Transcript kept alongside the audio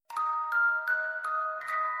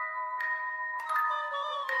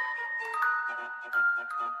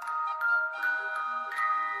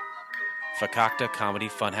Fakakta Comedy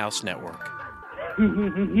Funhouse Network.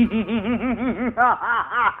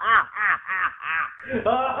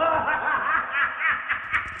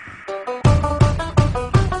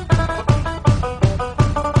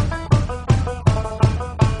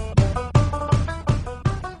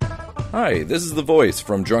 Hi, this is the voice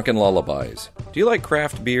from Drunken Lullabies. Do you like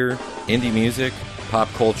craft beer, indie music, pop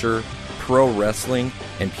culture, pro wrestling,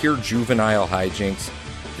 and pure juvenile hijinks?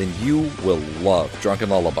 Then you will love Drunken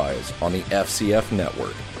Lullabies on the FCF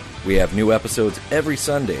network. We have new episodes every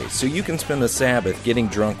Sunday, so you can spend the Sabbath getting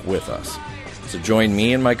drunk with us. So join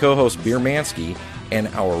me and my co-host Beer Mansky and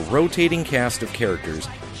our rotating cast of characters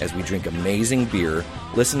as we drink amazing beer,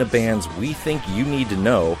 listen to bands we think you need to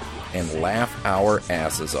know, and laugh our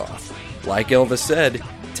asses off. Like Elvis said,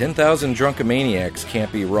 10,000 Drunkomaniacs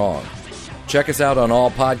can't be wrong. Check us out on all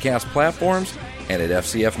podcast platforms and at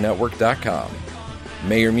fcfnetwork.com.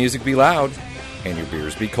 May your music be loud and your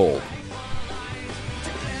beers be cold.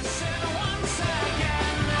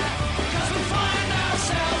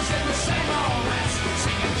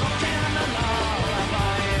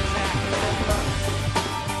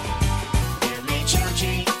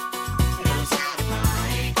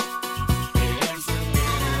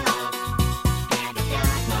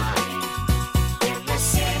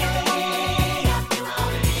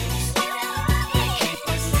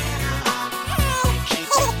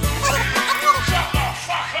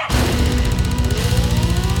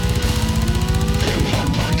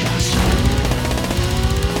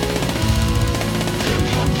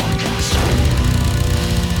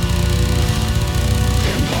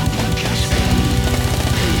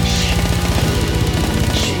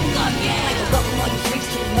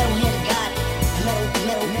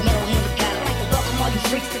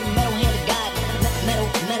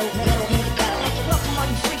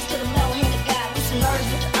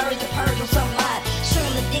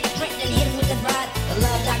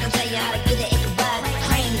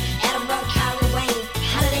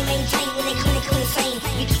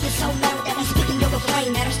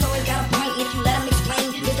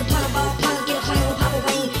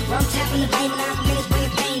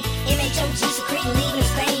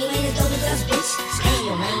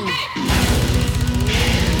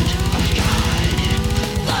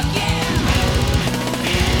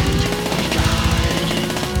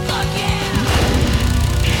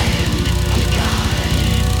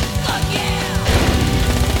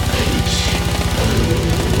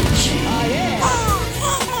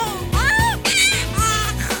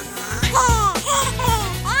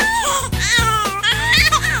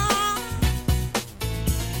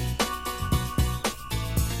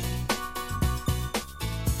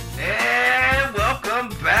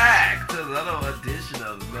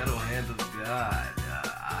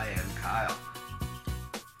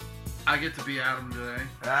 I get to be Adam today.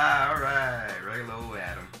 Ah, alright. Regular old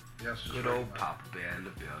Adam. Yes, good old Papa Bear in the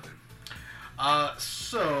building.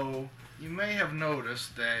 So, you may have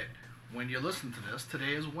noticed that when you listen to this,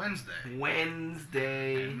 today is Wednesday.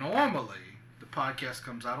 Wednesday. And normally, the podcast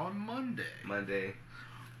comes out on Monday.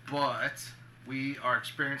 But we are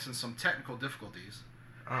experiencing some technical difficulties.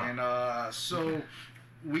 And so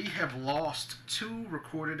we have lost 2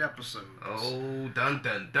 recorded episodes. Oh, dun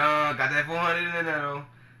dun dun. Got that 400 in there though.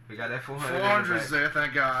 We got that 400. 400's there,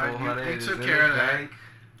 thank God. We took care of that.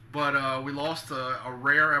 But we lost a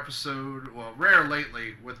rare episode, well, rare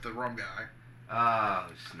lately, with the rum guy.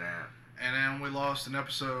 Oh, snap. And then we lost an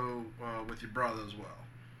episode with your brother as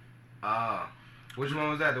well. Which one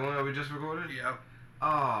was that? The one that we just recorded? Yep.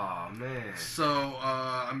 Oh, man. So,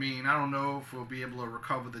 I mean, I don't know if we'll be able to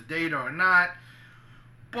recover the data or not,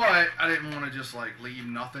 but I didn't want to just, like, leave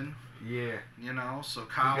nothing. Yeah. You know, so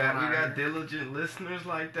Kyle we got diligent listeners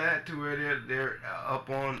like that to where they're up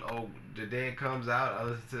on, the day it comes out, I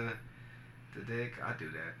listen to the day, I do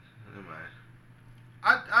that. Never mind.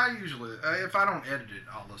 I usually, if I don't edit it,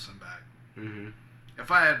 I'll listen back. Mm-hmm. If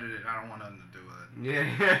I edit it, I don't want nothing to do with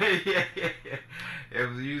it. Yeah. It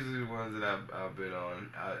was usually the ones that I've been on.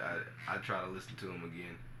 I try to listen to them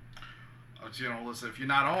again. Oh, so you don't listen if you're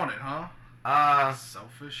not on it, huh?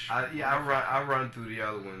 Selfish. I run through the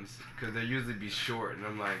other ones because they usually be short, and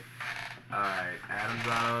I'm like, all right, Adam's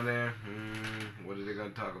not on there. What are they gonna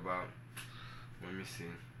talk about? Let me see.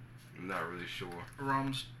 I'm not really sure.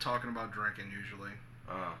 Rum's talking about drinking usually.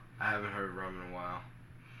 I haven't heard Rum in a while.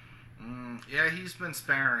 Yeah, he's been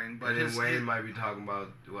sparing, but and then Wayne might be talking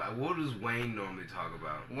about. What does Wayne normally talk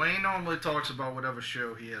about? Wayne normally talks about whatever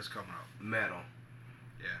show he has coming up. Metal.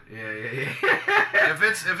 Yeah. If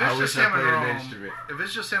it's just him and Rum, if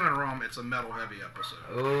it's just him and Rum, it's a metal heavy episode.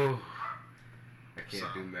 Oh, I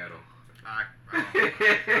can't do metal. I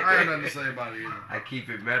have nothing to say about it either. I keep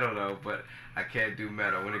it metal though, but I can't do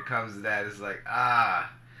metal. When it comes to that, it's like, alright,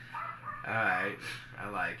 I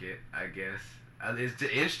like it, I guess. It's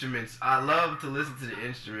the instruments. I love to listen to the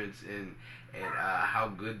instruments and how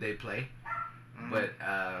good they play. But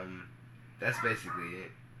that's basically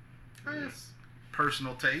it. It's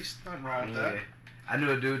personal taste. Nothing wrong with that. I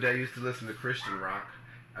knew a dude that used to listen to Christian rock.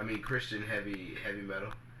 I mean Christian heavy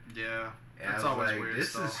metal. Yeah. And That's I was always like, weird this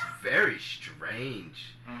stuff. is very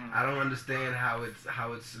strange. I don't understand how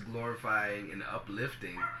it's glorifying and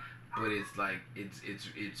uplifting, but it's like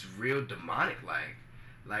it's real demonic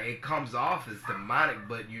like it comes off as demonic,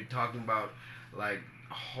 but you're talking about like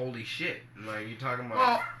holy shit. Like you're talking about.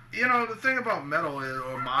 Well, you know the thing about metal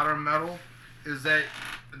or modern metal is that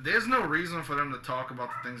there's no reason for them to talk about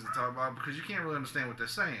the things they talk about because you can't really understand what they're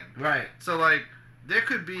saying. Right. So like there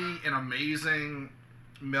could be an amazing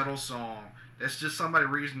metal song that's just somebody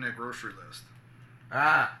reading their grocery list.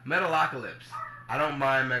 Metalocalypse. I don't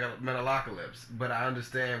mind Metalocalypse, but I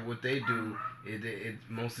understand what they do. It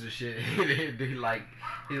most of the shit he's like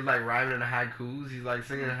rhyming in the haikus. He's like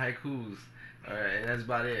singing haikus, and that's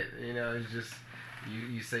about it. You know, it's just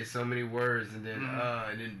you say so many words and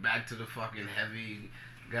then back to the fucking heavy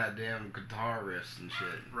goddamn guitar riffs and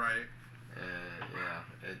shit. Right.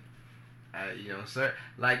 You know, sir,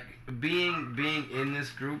 like being in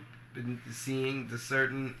this group and seeing the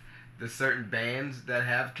certain bands that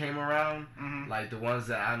have came around, like the ones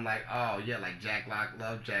that I'm like, oh yeah, like Jack Lock,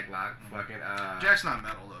 love Jack Lock, fucking. Jack's not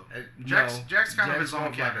metal though. Jack's kind of his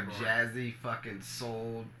own category. Like a jazzy fucking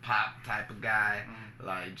soul pop type of guy,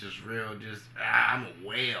 like just real, I'm a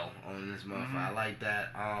whale on this motherfucker. I like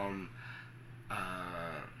that.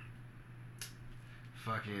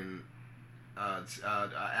 Fucking.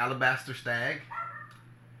 Alabaster Stag.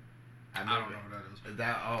 I don't know who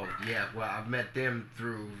that is. Well, I've met them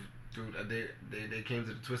through they came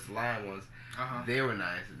to the Twisted Lion ones. They were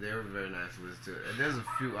nice. They were very nice to listen to. And there's a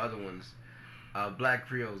few other ones. Black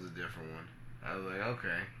Creole's a different one. I was like,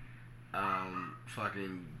 okay.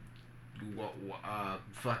 Fucking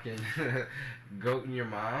Goat and Your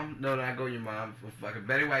Mom. No, not Goat and Your Mom. Fucking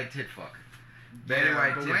Betty White Tit Fuck. Betty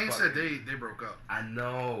White Tit Fuck. Wayne said they broke up. I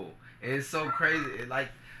know. And it's so crazy.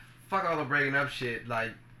 Fuck all the breaking up shit.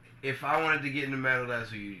 Like, if I wanted to get into metal, that's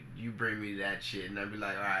who you bring me to that shit, and I'd be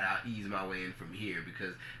like, all right, I'll ease my way in from here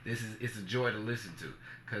because it's a joy to listen to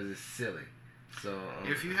because it's silly. So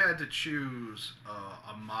if you had to choose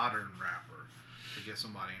a modern rapper to get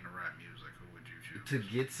somebody into rap music, who would you choose? To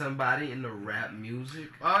get somebody into rap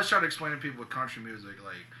music? Well, I always try to explain to people with country music,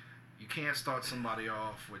 like you can't start somebody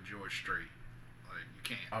off with George Strait. Like you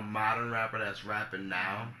can't. A modern rapper that's rapping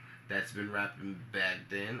now. That's been rapping back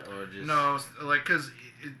then, or just no, like because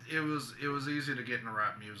it was easy to get into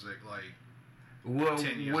rap music like. Well,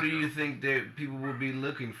 what do you think that people will be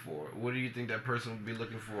looking for? What do you think that person will be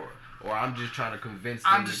looking for? Or I'm just trying to convince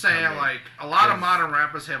them. I'm just saying, like, a lot of modern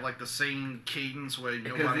rappers have, like, the same cadence where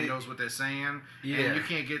nobody knows what they're saying. Yeah. And you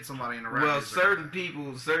can't get somebody in a rap music. Well, certain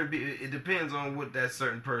people, it depends on what that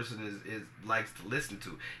certain person is likes to listen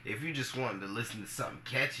to. If you just want to listen to something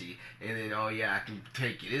catchy, and then, oh, yeah, I can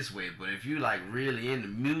take it this way. But if you, like, really into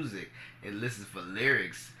music and listen for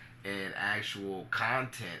lyrics and actual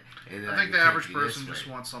content, and I think the average person just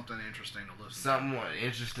wants something interesting to listen to. Something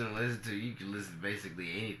interesting to listen to. You can listen to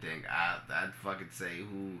basically anything. I'd fucking say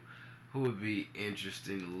who would be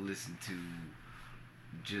interesting to listen to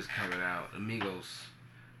just coming out. Amigos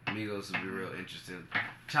would be real interesting.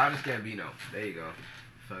 Childish Gambino. There you go.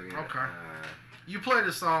 Fucking. Okay. You played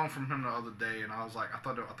a song from him the other day, and I was like, I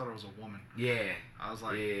thought it was a woman. Yeah. I was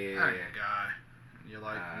like, that ain't a guy. And you're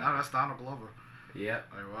like, no, that's Donald Glover.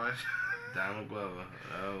 Yep. Like what? Donald Glover.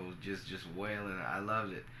 Oh, just wailing. I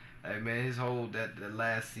loved it. Hey man, his whole that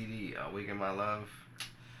last CD, Awaken My Love,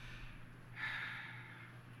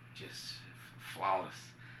 just flawless.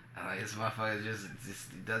 This motherfucker just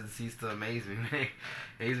doesn't cease to amaze me, man.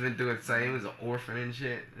 He's been doing the same. He was an orphan and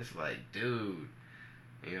shit. It's like, dude,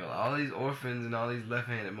 you know, all these orphans and all these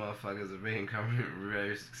left-handed motherfuckers are becoming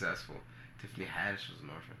very successful. Tiffany Haddish was an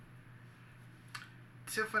orphan.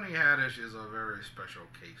 Tiffany Haddish is a very special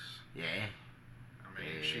case. Yeah. I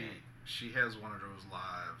mean, she has one of those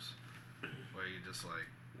lives where you're just like,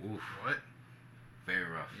 oof, what? Very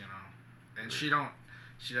rough. You know, and she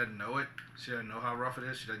doesn't know it. She doesn't know how rough it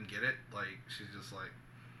is. She doesn't get it. Like she's just like,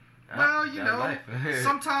 well, you know,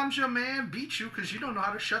 sometimes your man beats you because you don't know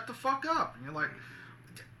how to shut the fuck up, and you're like.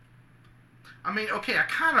 I mean, okay, I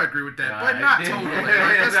kind of agree with that, but not totally.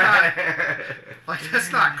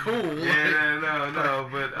 That's not cool. Yeah, no,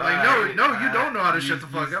 but like, no, you don't know how to shut the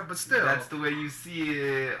fuck up, but still, that's the way you see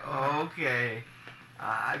it. Okay,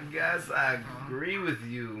 I guess I agree with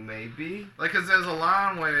you, maybe. Like, cause there's a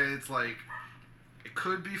line where it's like, it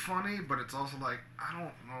could be funny, but it's also like, I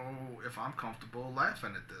don't know if I'm comfortable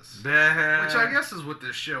laughing at this. Which I guess is what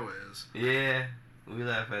this show is. Yeah, we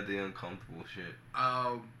laugh at the uncomfortable shit.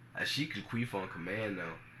 She could queef on command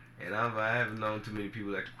though, and I haven't known too many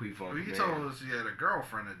people that could queef on command. You told us you had a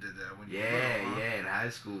girlfriend that did that when you were little, Yeah, in high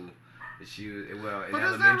school. She was, in but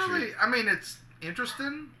elementary. is that really? I mean, it's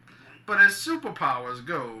interesting, but as superpowers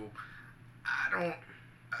go, I don't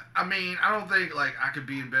think like I could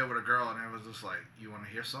be in bed with a girl and it was just like, you want to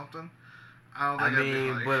hear something? I don't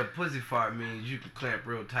think. Like, but a pussy fart means you can clamp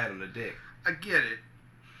real tight on the dick. I get it,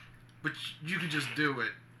 but you can just do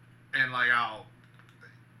it, and like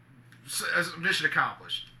mission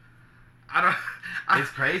accomplished. It's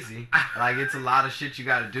crazy. Like, it's a lot of shit you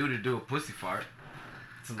got to do a pussy fart.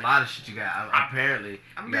 It's a lot of shit you got. Apparently,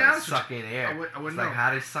 you got to suck in air. It's like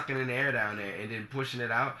how they sucking in air down there and then pushing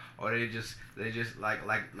it out, or they just like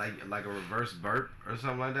a reverse burp or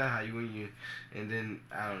something like that. How you and then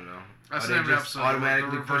I don't know. That's or they just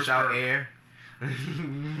automatically push out air.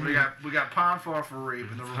 we got pond fart for rape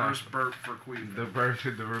and the reverse burp for queef. The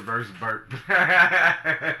reverse burp.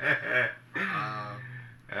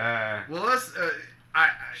 Well, let's.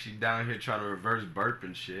 She down here trying to reverse burp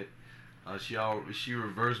and shit. She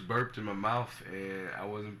reverse burped in my mouth and I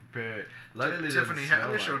wasn't prepared. Luckily, Tiffany, have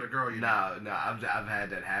you showed a girl you know? No, I've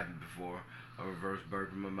had that happen before. A reverse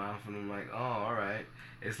burp in my mouth and I'm like, oh, all right.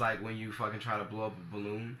 It's like when you fucking try to blow up a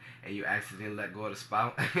balloon and you accidentally let go of the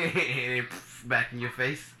spout and it back in your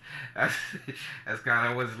face. That's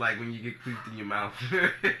kind of what it's like when you get queefed in your mouth.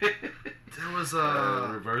 There was a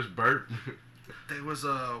reverse burp. There was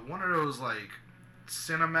one of those like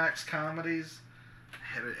Cinemax comedies.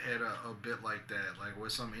 Had a bit like that, like where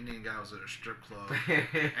some Indian guy was at a strip club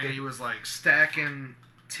and he was like stacking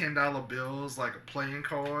 $10 bills like playing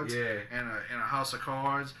cards in a house of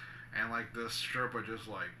cards, and like the stripper just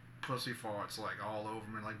like pussy farts like all over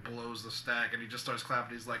him and like blows the stack and he just starts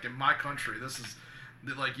clapping. He's like, in my country this is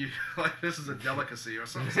like you like this is a delicacy or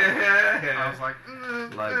something. I was like,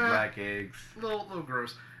 black eggs. Little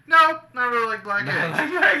gross. No, not really like black eggs.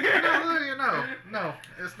 No,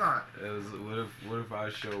 it's not. It was, what if our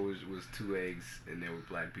show was 2 eggs and there were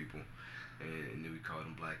black people, and then we called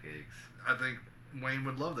them black eggs? I think Wayne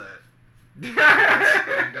would love that.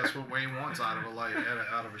 I think that's what Wayne wants out of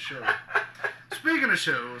a show. Speaking of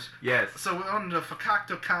shows, yes. So we're on the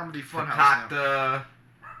Fakakta Comedy Funhouse now.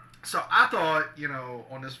 So I thought,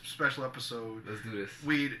 on this special episode, let's do this.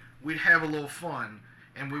 We'd have a little fun.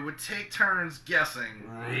 And we would take turns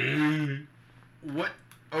guessing what.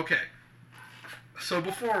 Okay. So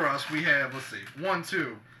before us, we have, let's see, 1,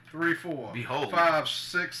 2, 3, 4, Behold. 5,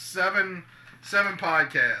 6, 7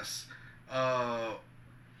 podcasts.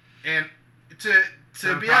 And to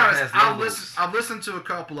be honest, I've listened to a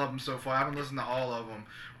couple of them so far. I haven't listened to all of them.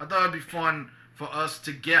 I thought it'd be fun for us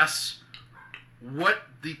to guess what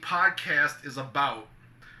the podcast is about,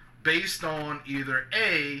 based on either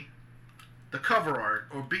A, the cover art,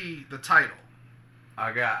 or B, the title.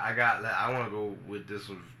 I want to go with this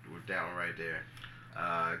one, with that one right there.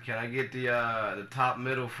 Can I get the top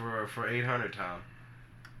middle for 800, Tom?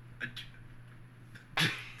 Top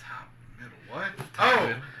middle, what? Top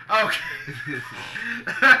middle. Okay.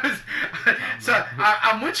 So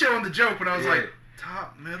I'm with you on the joke, but I was like,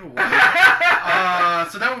 top middle,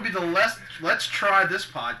 what? So that would be the Let's Try This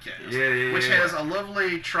podcast, which has a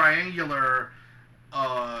lovely triangular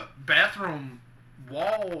bathroom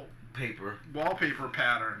wallpaper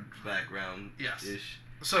pattern background. Yes. Ish.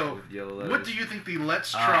 So what do you think the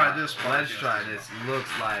Let's Try This podcast? Let's Try This looks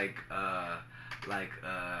like a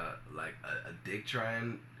dick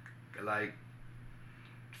trying like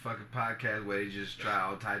fucking podcast where they just try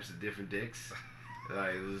all types of different dicks.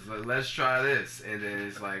 Like, let's try this, and then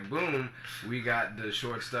it's like, boom, we got the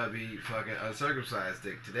short, stubby, fucking uncircumcised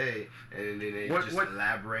dick today, and then they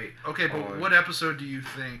elaborate. Okay, but what episode do you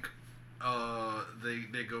think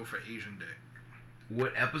they go for Asian dick?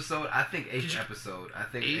 What episode? I think 8th episode. I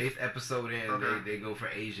think 8th episode in, they go for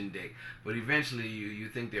Asian dick. But eventually, you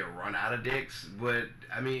think they'll run out of dicks, but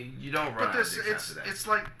I mean, you don't run out of dicks after that. It's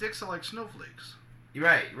like dicks are like snowflakes.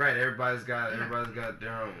 Right. Everybody's got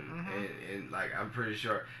their own, and like I'm pretty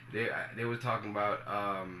sure they were talking about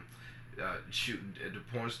shoot the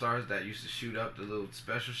porn stars that used to shoot up the little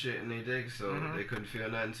special shit in their dicks, so they couldn't feel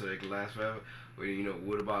nothing, so they could last forever. Well,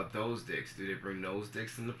 what about those dicks? Do they bring those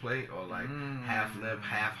dicks into play, or like half limp,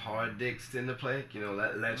 half hard dicks into play?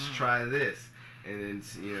 Let's try this, and then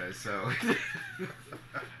so.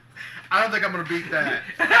 I don't think I'm gonna beat that.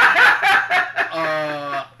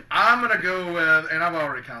 I'm I'm gonna go with, and I've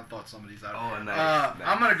already kind of thought some of these out. Oh, nice.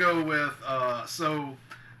 I'm gonna go with. So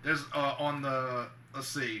there's on the, let's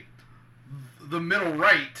see, the middle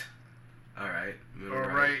right. All right. Or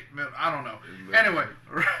right. I don't know. Anyway.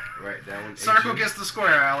 Right. That one. Circle gets the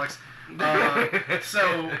square, Alex.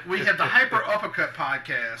 So we have the Hyper Uppercut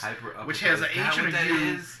podcast, which has an H and a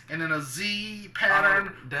U, and then a Z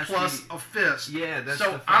pattern plus a fist. Yeah, that's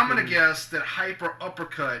so I'm gonna guess that Hyper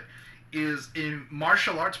Uppercut is a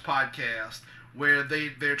martial arts podcast where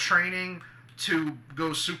they're training to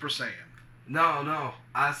go Super Saiyan. No,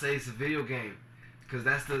 I say it's a video game, because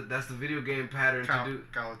that's the video game pattern Kyle, to do.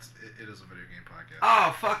 Kyle, it is a video game podcast.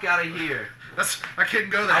 Oh, fuck out of here! I couldn't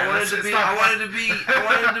go there. I wanted to be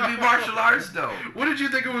martial arts though. What did you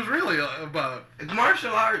think it was really about?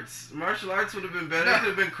 Martial arts. Martial arts would have been better. It could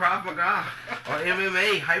have been Krav Maga or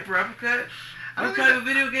MMA. Hyper Uppercut. What kind of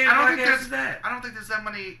video game podcast is that? I don't think there's that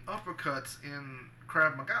many uppercuts in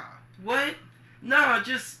Krav Maga. What? No,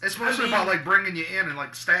 just it's mostly about like bringing you in and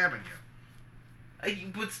like stabbing you.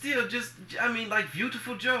 But still, like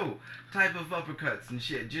Beautiful Joe type of uppercuts and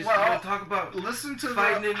shit. Just talk about listen to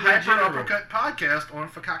the Hyper Uppercut podcast on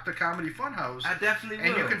Fakakta Comedy Funhouse. I definitely will.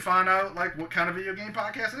 And you can find out like what kind of video game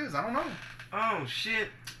podcast it is. I don't know. Oh shit!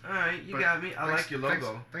 All right, you got me. I like your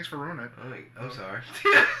logo. Thanks for ruining it. I'm sorry.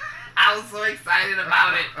 I was so excited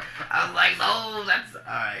about it. I was like, no, that's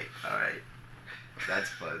all right. That's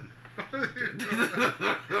fun.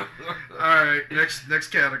 Alright, next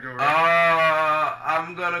category.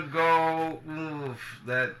 I'm gonna go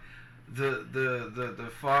that the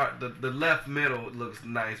left middle looks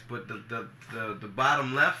nice, but the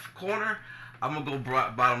bottom left corner, I'm gonna go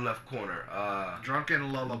bottom left corner.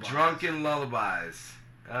 Drunken Lullabies. Drunken Lullabies.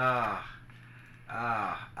 I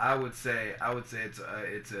would say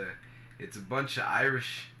it's a bunch of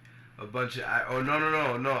Irish,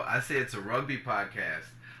 no. I say it's a rugby podcast.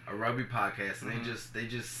 A rugby podcast, and they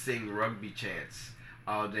just sing rugby chants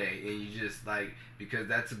all day, and you just like, because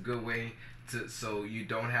that's a good way to, so you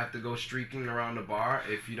don't have to go streaking around the bar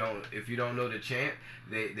if you don't know the chant.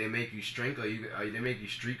 They make you streak, or you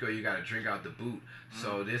gotta drink out the boot.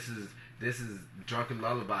 So this is Drunken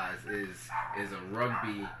Lullabies is a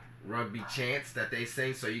rugby chants that they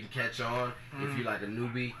sing, so you can catch on if you're like a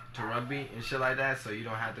newbie to rugby and shit like that, so you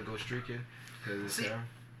don't have to go streaking. Cause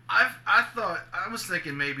I was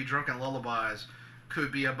thinking maybe Drunken Lullabies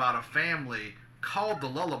could be about a family called the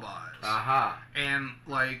Lullabies. And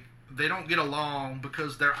like they don't get along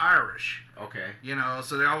because they're Irish. Okay. You know,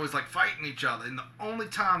 so they're always like fighting each other. And the only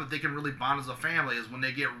time that they can really bond as a family is when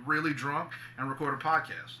they get really drunk and record a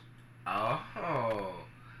podcast. Oh,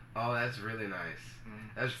 that's really nice.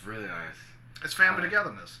 That's really nice. It's family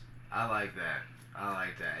togetherness. I like that.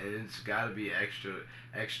 And it's got to be extra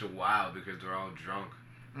wild because they're all drunk.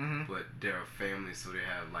 But they're a family, so they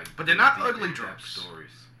have like. But they're not ugly drunks.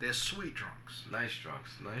 Stories. They're sweet drunks. Nice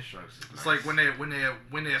drunks. It's like when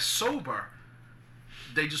they're sober,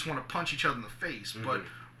 they just want to punch each other in the face. But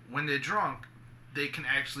when they're drunk, they can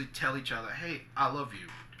actually tell each other, "Hey, I love you.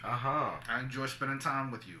 I enjoy spending time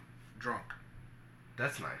with you." Drunk.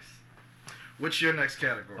 That's nice. What's your next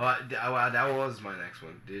category? That was my next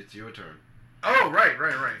one. It's your turn. Oh, right.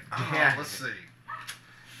 Yeah. Let's see.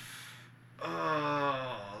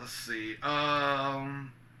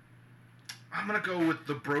 I'm gonna go with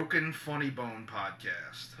the Broken Funny Bone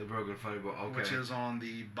podcast. The Broken Funny Bone, okay. Which is on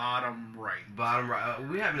the bottom right.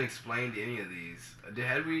 We haven't explained any of these.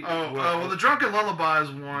 Had we? Well, the Drunken Lullabies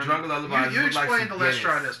one. Drunken Lullabies. You explained the Let's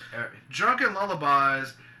Try This. Drunken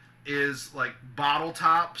Lullabies is like bottle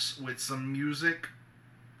tops with some music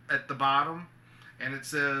at the bottom, and it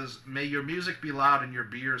says, "May your music be loud and your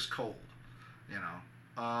beers cold." You know.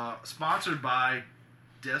 Sponsored by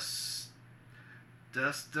Destiny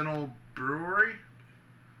Brewery?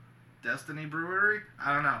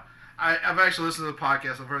 I don't know. I've actually listened to the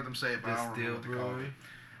podcast. I've heard them say it, but I don't know what to call it.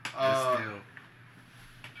 Distill.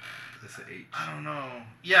 That's an H. I don't know.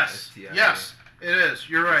 Yes, it is.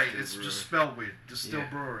 You're right. It's just spelled weird. Distill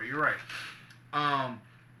Brewery. You're right.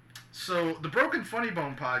 So the Broken Funny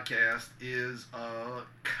Bone podcast is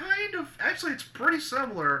kind of, actually, it's pretty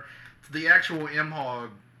similar to the actual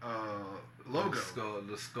M-Hog logo.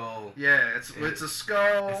 The skull. Yeah, it's a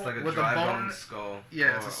skull. It's like a with dry a bone bone skull.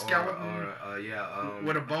 Yeah, it's a skeleton.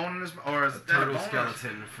 With a bone in his, or is a turtle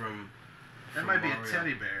skeleton from. That might be a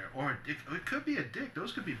teddy bear, or it could be a dick.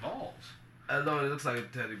 Those could be balls. No, it looks like a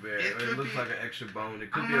teddy bear. It looks like an extra bone. It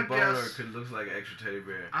could be a bone, or it could look like an extra teddy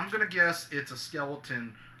bear. I'm gonna guess it's a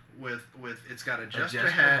skeleton with it's got a jester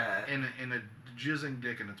hat and a jizzing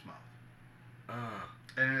dick in its mouth.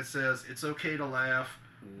 And it says, "It's okay to laugh.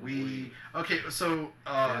 So there's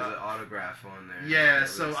an autograph on there. Yeah,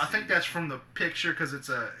 so I think that's from the picture because it's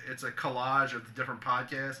a collage of the different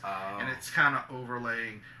podcasts, and it's kind of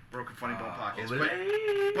overlaying Broken Funny Bone podcast.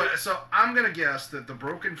 But so I'm gonna guess that the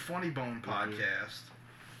Broken Funny Bone podcast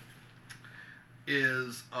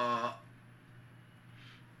is a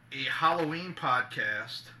Halloween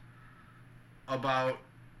podcast about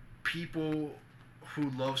people who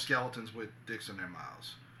love skeletons with dicks in their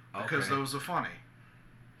mouths because those are funny.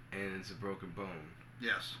 And it's a broken bone.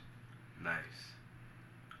 Yes. Nice.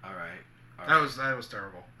 All right. That was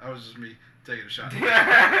terrible. That was just me taking a shot.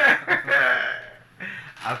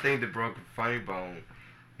 I think the Broken Funny Bone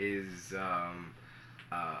is a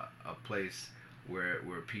place where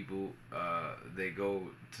people they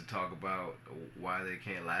go to talk about why they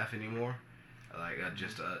can't laugh anymore. Like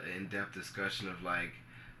just an in-depth discussion of like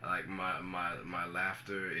my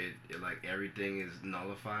laughter. It like everything is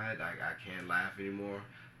nullified. Like I can't laugh anymore.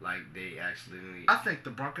 Like they actually. I think the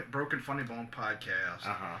Broken Funny Bone podcast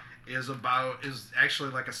is actually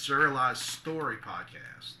like a serialized story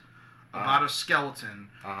podcast about a skeleton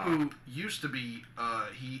who used to be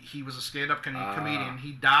he was a stand-up comedian.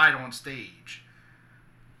 He died on stage,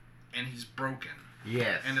 and he's broken.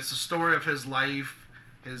 Yes. And it's a story of his life.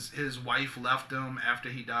 His wife left him after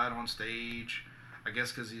he died on stage, I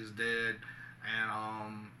guess because he's dead,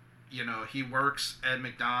 and he works at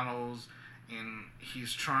McDonald's. And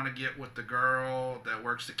he's trying to get with the girl that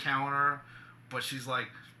works the counter, but she's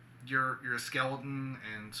like, "You're a skeleton,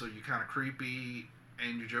 and so you're kind of creepy,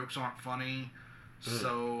 and your jokes aren't funny.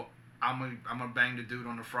 So I'm gonna bang the dude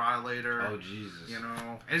on the fry later." Oh Jesus!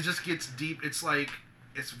 And it just gets deep. It's like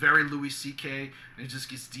it's very Louis C.K. and it just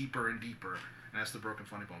gets deeper and deeper. And that's the Broken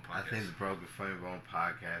Funny Bone podcast. I think the Broken Funny Bone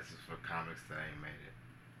podcast is for comics that ain't made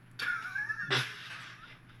it.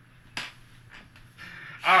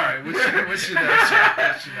 All right, what's your next one?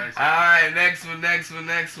 All right, next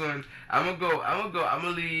one. I'm gonna go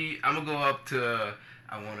up to.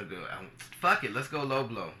 Fuck it. Let's go low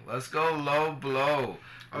blow. Okay,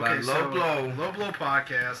 Low Blow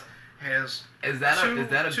podcast has. Is that a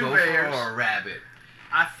gopher bears. or a rabbit?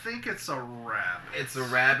 I think it's a rabbit. It's a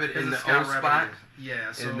rabbit in the O spot.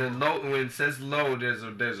 Yeah. So in the low, when it says low, there's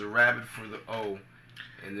a rabbit for the O.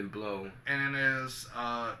 And then blow. And then there's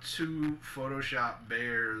two Photoshop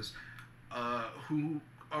bears who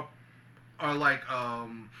are like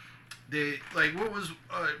they like what was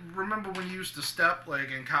remember when you used to step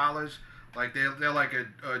like in college, like they're like a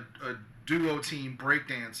duo team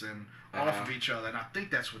breakdancing off of each other, and I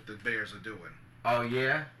think that's what the bears are doing. Oh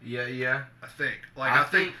yeah. I think I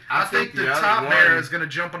think the top bear is gonna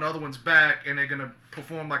jump on the other one's back, and they're gonna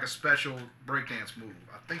perform like a special breakdance move.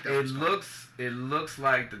 I think that's it looks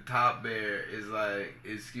like the top bear is like,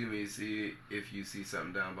 excuse me, see if you see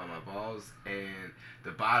something down by my balls, and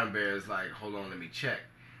the bottom bear is like, hold on, let me check.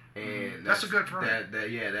 And that's a good friend.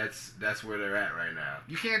 That's where they're at right now.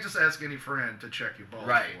 You can't just ask any friend to check your balls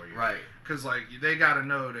for you, right? Because like they gotta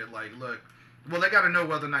know that like they gotta know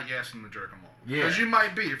whether or not you're asking them to jerk them off. Yeah. Because you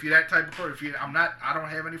might be, if you're that type of person. I don't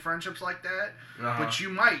have any friendships like that, but you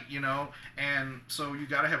might, and so you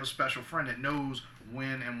gotta have a special friend that knows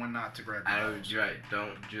when and when not to grab your balls. Right.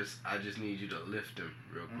 I just need you to lift them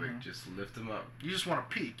real quick. Just lift them up. You just want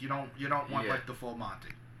to peek. You don't want like the full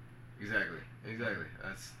Monty. Exactly.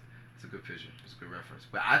 That's a good picture. It's a good reference.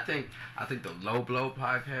 But I think the Low Blow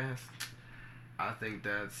podcast. I think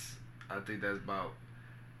that's about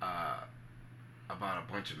a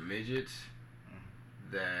bunch of midgets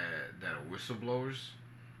that are whistleblowers,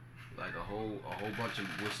 like a whole bunch of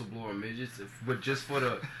whistleblower midgets, but just for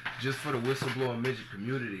the whistleblower midget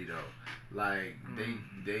community though. Like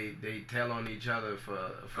they tell on each other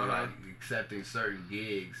for like accepting certain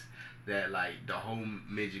gigs that like the whole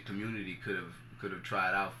midget community could have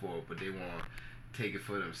tried out for, but they want to take it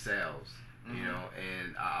for themselves,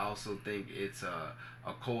 And I also think it's a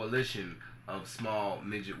coalition of small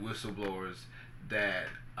midget whistleblowers that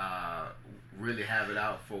really have it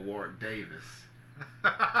out for Warwick Davis.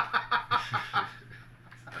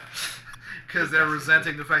 Because they're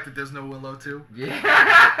resenting the fact that there's no Willow too. Yeah.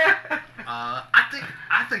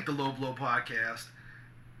 I think the Low Blow podcast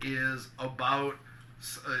is about.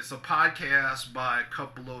 It's a podcast by a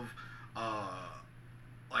couple of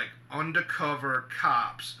like undercover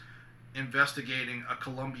cops investigating a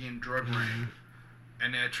Colombian drug ring,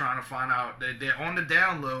 and they're trying to find out. They're on the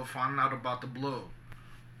down low, finding out about the blow.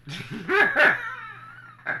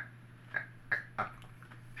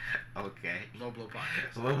 Okay. Low Blow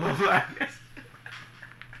podcast. Low Blow podcast.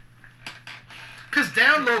 Because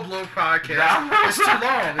Down Low Blow podcast is too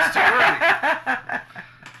long. It's too early.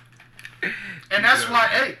 And that's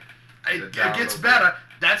why, it gets better.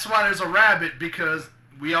 That's why there's a rabbit, because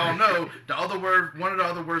we all know one of the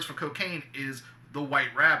other words for cocaine is the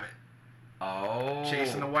white rabbit. Oh.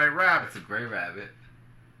 Chasing the white rabbit. It's a gray rabbit.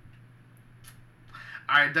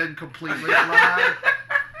 I didn't completely lie,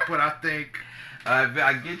 but I think...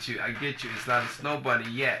 I get you. It's not a snow bunny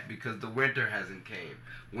yet because the winter hasn't came.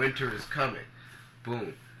 Winter is coming.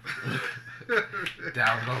 Boom.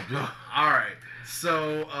 Down low blow. Alright,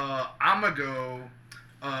 so I'm going to go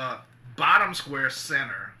bottom square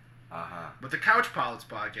center. With the Couch Pilots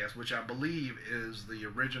podcast, which I believe is the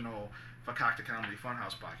original Fakakta Comedy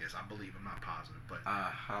Funhouse podcast. I believe, I'm not positive, but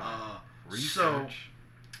research. So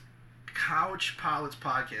Couch Pilots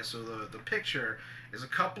podcast. So the picture is a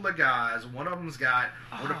couple of guys. One of them's got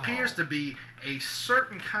what appears to be a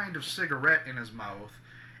certain kind of cigarette in his mouth,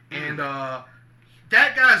 and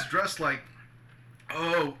that guy's dressed like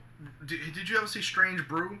did you ever see Strange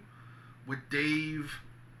Brew with Dave?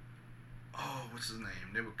 Oh, what's his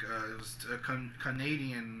name? They were it was a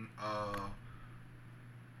Canadian,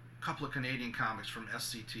 couple of Canadian comics from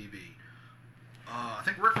SCTV. I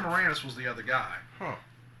think Rick Moranis was the other guy. Huh.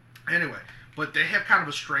 Anyway, but they have kind of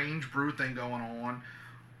a Strange Brew thing going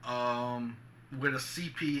on, with a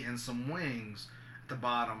CP and some wings at the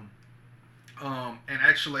bottom. And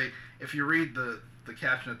actually, if you read the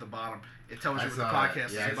caption at the bottom, it tells you what the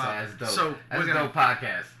podcast is about. That's dope. So that's a dope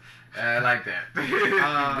podcast. I like that. But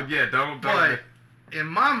yeah, don't. But in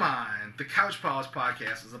my mind, the Couch Pilots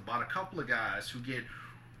podcast is about a couple of guys who get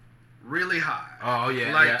really high. Oh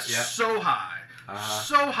yeah, like so high,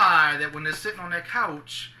 so high that when they're sitting on their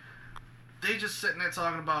couch, they just sitting there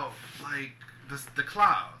talking about like the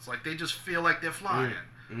clouds. Like they just feel like they're flying.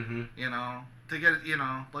 Mm-hmm. You know, they get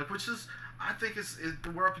like which is I think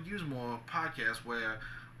the world could use more podcasts where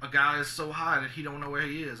a guy is so high that he don't know where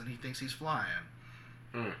he is and he thinks he's flying.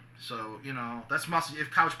 So, that's my...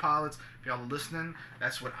 If Couch Pilots, if y'all are listening,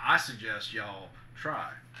 that's what I suggest y'all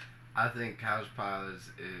try. I think Couch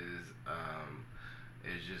Pilots is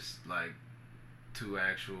just like two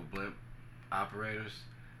actual blimp operators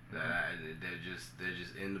they're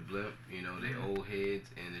just in the blimp, they old heads,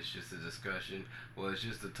 and it's just a discussion. Well, it's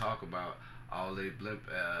just to talk about all the blimp,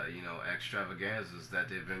 extravaganzas that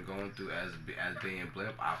they've been going through as being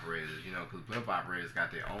blimp operators, because blimp operators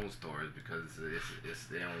got their own stories because it's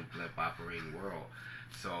their own blimp operating world.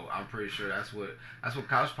 So I'm pretty sure that's what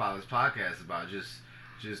Couch Pilots podcast is about.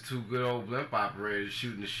 Just two good old blimp operators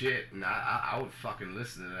shooting the shit, and I would fucking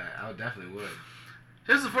listen to that. I definitely would.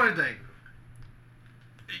 Here's the funny thing.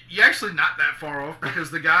 You're actually not that far off because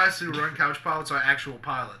the guys who run Couch Pilots are actual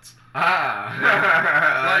pilots.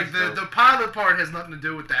 Like the pilot part has nothing to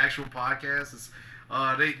do with the actual podcast. It's,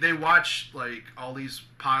 they watch like all these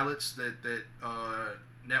pilots that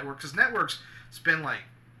networks, because networks spend like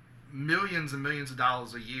millions and millions of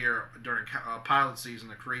dollars a year during pilot season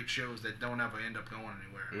to create shows that don't ever end up going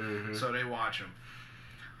anywhere. Mm-hmm. So they watch them.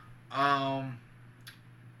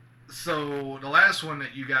 So the last one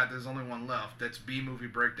that you got, there's only one left. That's B Movie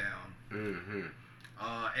Breakdown. Mm-hmm.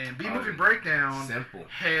 And B Movie Breakdown simple.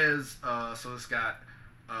 Has so it's got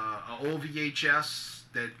an old VHS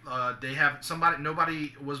that they have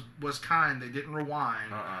nobody was kind. They didn't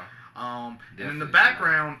rewind. And in the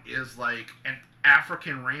background is like an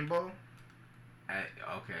African rainbow.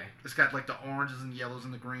 Okay. It's got like the oranges and yellows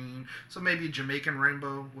and the green. So maybe a Jamaican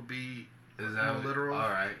rainbow would be more literal. All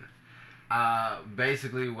right.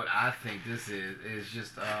 Basically, what I think this is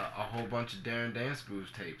just a whole bunch of Darren Dance Grooves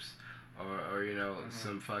tapes, or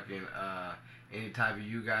some fucking any type of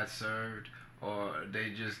You Got Served, or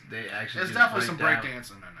they actually. There's definitely some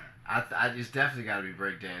breakdancing in there. It's definitely got to be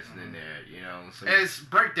breakdancing in there, So it's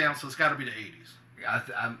breakdown, so it's got to be the 80s.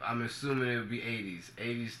 I'm assuming it would be 80s.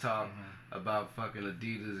 80s talk about fucking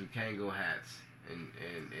Adidas and Kango hats. And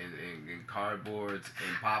cardboards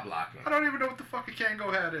and pop locking. I don't even know what the fucking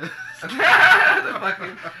Kango hat is.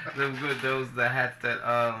 the hats that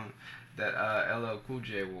LL Cool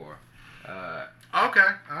J wore.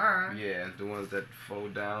 Okay, all right. Yeah, the ones that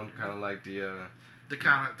fold down, kind of like the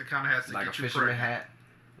kind of hats that like get a you fisherman pregnant. hat.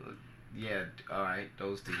 Yeah, all right,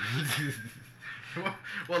 those two.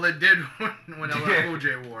 Well, they did when LL Cool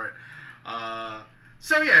J wore it.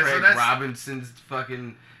 So yeah, Craig so that's Robinson's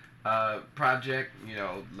fucking project,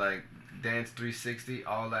 like Dance 360,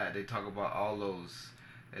 all that. They talk about all those.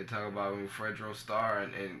 They talk about when Fredro Starr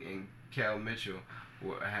and Kel Mitchell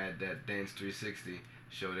had that Dance 360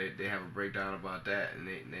 show. They have a breakdown about that, and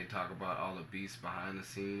they talk about all the beats behind the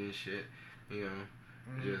scene and shit.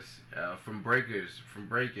 Just from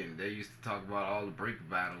breaking, they used to talk about all the break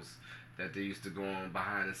battles that they used to go on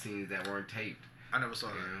behind the scenes that weren't taped. I never saw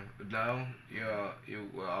that. No, you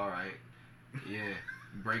well, all right, yeah.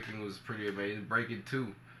 Breaking was pretty amazing. Breaking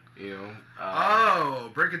 2, you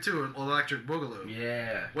know. Breaking 2, Electric Boogaloo.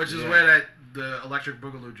 Yeah. Which is where the Electric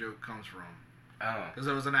Boogaloo joke comes from. Oh. Because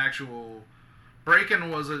it was an actual...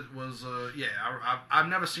 Breaking was I've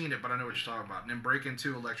never seen it, but I know what you're talking about. And then Breaking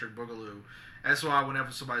 2, Electric Boogaloo. That's why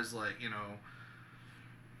whenever somebody's like,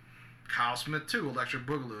 Kyle Smith 2, Electric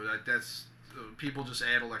Boogaloo, that's... people just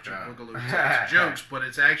add Electric Boogaloo to jokes, but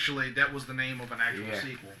it's actually, that was the name of an actual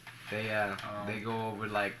sequel. They go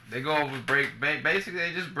over basically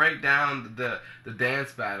they just break down the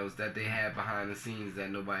dance battles that they had behind the scenes that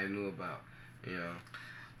nobody knew about,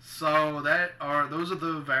 So those are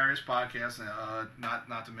the various podcasts,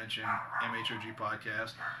 not to mention MHOG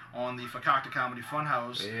podcast on the Fakakta Comedy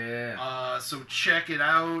Funhouse. Yeah. So check it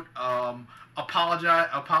out.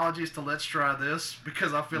 Apologies to Let's Try This,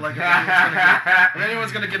 because I feel like if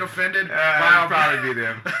anyone's gonna get offended, it'll probably be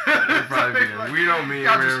them. We don't mean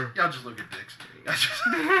y'all just look at dicks.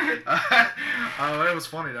 It was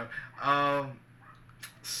funny though.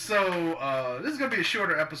 So this is gonna be a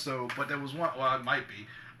shorter episode, but there was one. Well, it might be.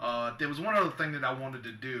 There was one other thing that I wanted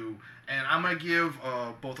to do, and I'm gonna give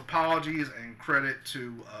both apologies and credit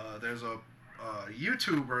to. There's a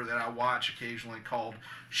YouTuber that I watch occasionally called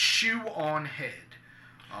Shoe on Head.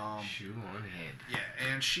 Shoe on Head. Yeah,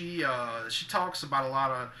 and she talks about a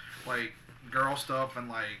lot of like girl stuff and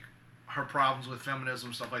like her problems with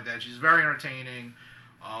feminism, stuff like that. She's very entertaining.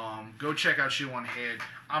 Go check out Shoe on Head.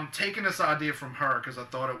 I'm taking this idea from her because I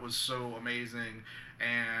thought it was so amazing,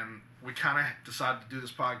 and we kind of decided to do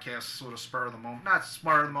this podcast sort of spur of the moment. Not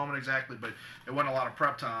spur of the moment exactly, but it wasn't a lot of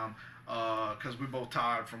prep time. Because we both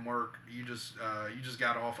tired from work. You just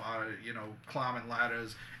got off, climbing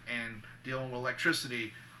ladders and dealing with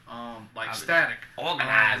electricity, static.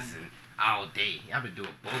 Organizing all day. I've been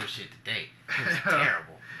doing bullshit today. It's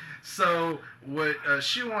terrible. So what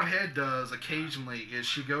Shoe on Head does occasionally is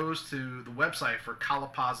she goes to the website for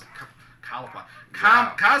Cosmopolitan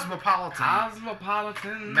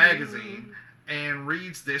magazine and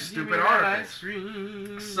reads their stupid articles.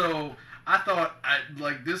 So I thought,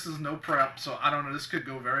 this is no prep, so I don't know, this could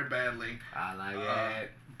go very badly. I like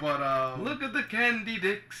it. But, look at the candy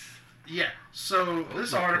dicks. Yeah, so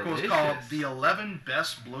this article is called The 11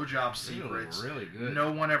 Best Blowjob Secrets really good.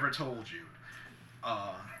 No One Ever Told You.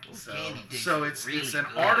 So it's an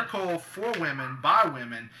article for women, by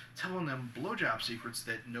women, telling them blowjob secrets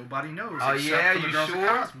that nobody knows. Oh, yeah, for the you girls sure?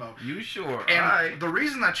 at Cosmo. You sure? And the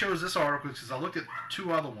reason I chose this article is because I looked at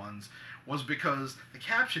 2 other ones, was because the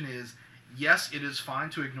caption is, yes, it is fine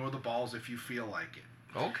to ignore the balls if you feel like it.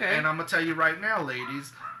 Okay. And I'm going to tell you right now,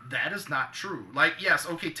 ladies, that is not true. Yes,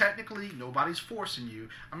 okay, technically, nobody's forcing you.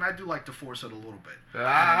 I do like to force it a little bit.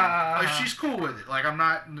 If she's cool with it. I'm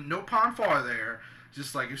not, no pond far there.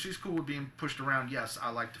 Just if she's cool with being pushed around, yes,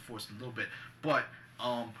 I like to force it a little bit. But,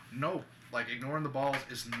 no, ignoring the balls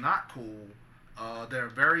is not cool. They're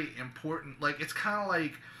very important. It's kind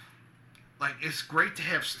of it's great to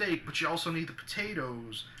have steak, but you also need the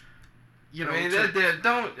potatoes. You don't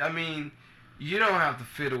have to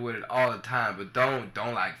fiddle with it all the time, but don't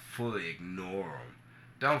fully ignore them.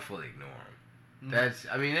 Don't fully ignore them. They're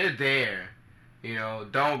there.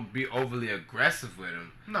 Don't be overly aggressive with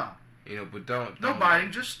them. No. But don't. No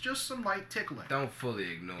biting, just some light tickling. Don't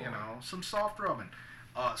fully ignore. Some soft rubbing.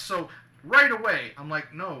 So right away, I'm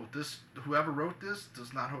like, no, whoever wrote this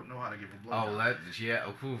does not know how to give a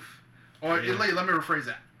blowjob. Oof. Or let me rephrase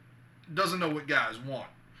that. Doesn't know what guys want.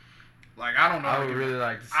 I don't know. I would really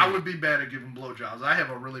like to see. I would be bad at giving blowjobs. I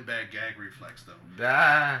have a really bad gag reflex, though.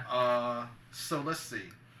 So let's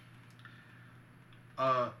see.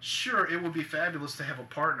 Sure, it would be fabulous to have a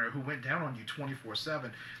partner who went down on you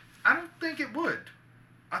 24/7. I don't think it would.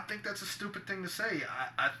 I think that's a stupid thing to say.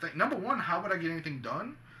 I think, number one, how would I get anything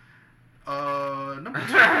done? Number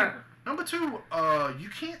two, you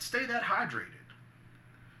can't stay that hydrated.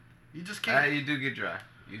 You just can't. You do get dry.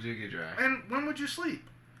 And when would you sleep?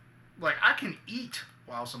 I can eat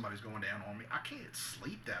while somebody's going down on me. I can't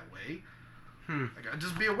sleep that way. I'd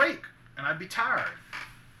just be awake, and I'd be tired.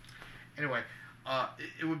 Anyway,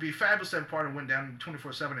 it would be fabulous to have a partner who went down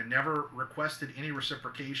 24/7 and never requested any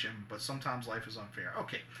reciprocation, but sometimes life is unfair.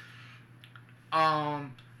 Okay.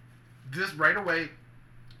 This right away,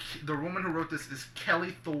 the woman who wrote this is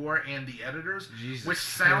Kelly Thor and the Editors, Jesus. Which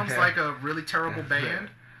sounds like a really terrible band.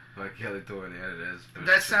 Like Kelly Thor and the Editors.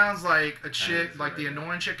 That sounds like a chick, like the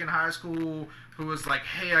annoying chick in high school who was like,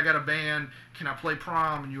 hey, I got a band, can I play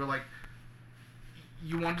prom? And you were like,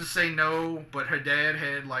 you wanted to say no, but her dad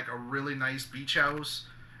had a really nice beach house,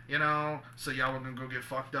 so y'all were going to go get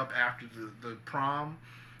fucked up after the prom.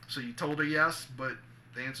 So you told her yes, but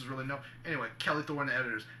The answer is really no. Anyway, Kelly Thor and the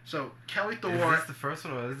editors. So Kelly Thor. Is this the first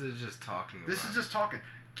one, or is it just talking? This is just talking.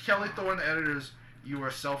 Kelly Thor and the editors. You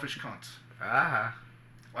are selfish cunts. Ah.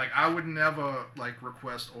 Like, I would never, like,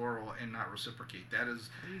 request oral and not reciprocate. That is...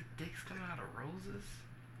 Are these dicks coming out of roses?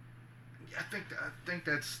 I think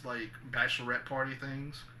that's, like, bachelorette party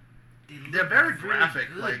things. They're very really graphic.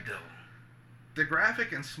 Good, like, though. they're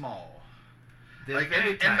graphic and small. They're like,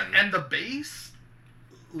 very tiny. and the base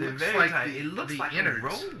They're looks very like tiny. the, It looks the like innards. a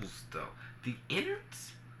rose, though. The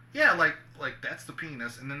innards? Yeah, like that's the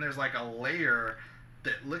penis, and then there's, like, a layer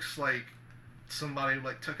that looks like somebody,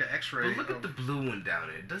 like, took an X-ray. But look at the blue one down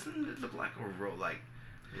there. Doesn't it look like a rose? Like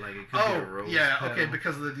it could be a rose. Yeah, petal okay,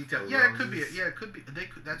 because of the detail. or Yeah, it could be. roses. Yeah, it could be.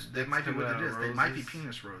 That Dicks might be what coming it out is. of They might be roses.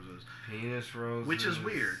 penis roses, Penis roses. which is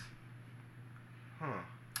weird. Huh.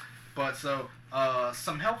 But so,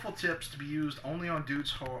 some helpful tips to be used only on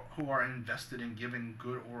dudes who are invested in giving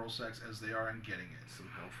good oral sex as they are in getting it. Some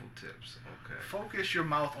helpful tips. Okay. Focus your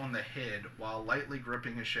mouth on the head while lightly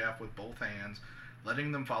gripping a shaft with both hands,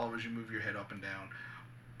 letting them follow as you move your head up and down.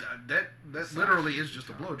 That literally is just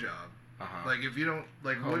a blowjob. Uh-huh. Like, if you don't,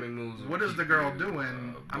 like, Homing moves what will is the keep girl you,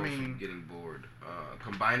 doing? I both mean, from getting bored.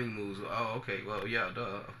 Combining moves. Oh, okay. Well, yeah, duh,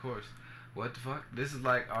 of course. What the fuck? This is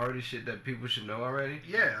like already shit that people should know already?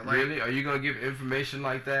 yeah, like, Really? Are you gonna give information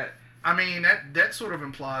like that? I mean, that sort of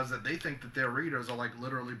implies that they think that their readers are, like,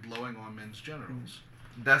 literally blowing on men's genitals.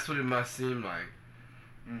 That's what it must seem like.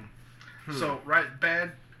 So, right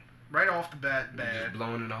off the bat, bad. Just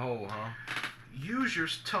blowing in the hole, huh? Use your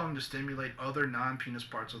tongue to stimulate other non-penis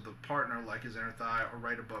parts of the partner, like his inner thigh or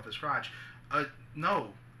right above his crotch.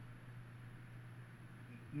 No.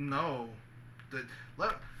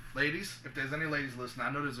 Ladies, if there's any ladies listening,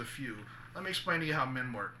 I know there's a few. Let me explain to you how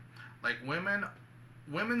men work. Like,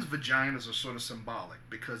 women's vaginas are sort of symbolic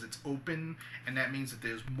because it's open, and that means that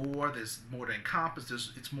there's more to encompass.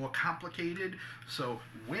 It's more complicated. So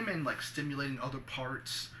women, like, stimulating other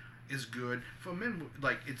parts is good. For men,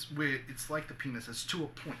 like, it's like the penis. It's to a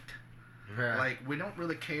point. Yeah. Like, we don't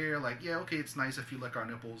really care. Like, yeah, okay, it's nice if you lick our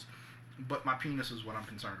nipples, but my penis is what I'm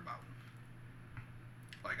concerned about.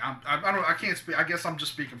 Like, I can't speak. I guess I'm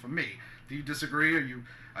just speaking for me. Do you disagree?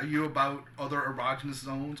 Are you about other erogenous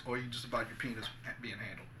zones, or are you just about your penis being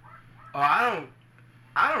handled? Oh,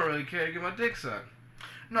 I don't really care to get my dick sucked.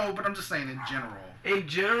 No, but I'm just saying in general. In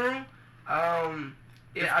general,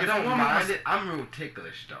 yeah, I don't mind it. I'm real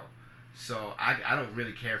ticklish though, so I don't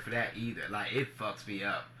really care for that either. Like, it fucks me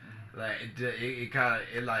up. Like, it kind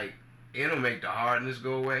of like it'll make the hardness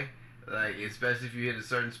go away. Like, especially if you hit a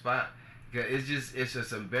certain spot, because it's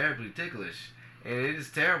just unbearably ticklish. And it is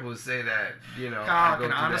terrible to say that, you know. Kyle, I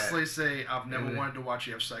can honestly say I've never wanted to watch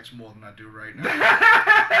you have sex more than I do right now.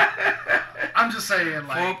 I'm just saying,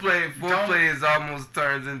 like, foreplay is almost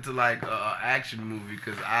turns into like a action movie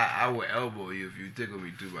because I will elbow you if you tickle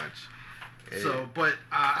me too much. So, but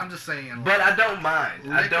I'm just saying. Like, but I don't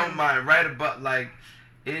mind. I don't mind. Right about like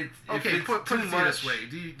it's. Okay, if it's put too it much, this way: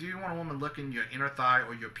 Do you want a woman licking your inner thigh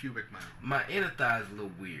or your pubic mound? My inner thigh is a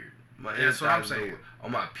little weird. That's what I'm saying.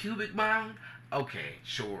 On my pubic mound, okay,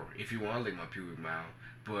 sure. If you want to lick my pubic mound,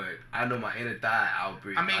 but I know my inner thigh, I'll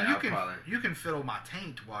breathe. I mean, you can fiddle my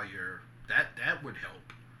taint while you're that would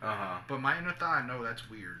help. But my inner thigh, no, that's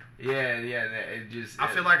weird. Yeah, it just. I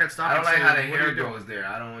feel like I'd stop. I don't like how the "What are hair you doing?" goes there.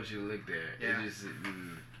 I don't want you to lick there. Yeah. It just.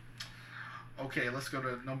 Okay, let's go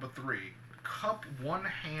to number 3. Cup one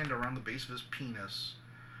hand around the base of his penis.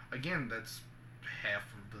 Again, that's half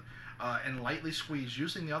of the. And lightly squeeze,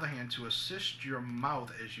 using the other hand to assist your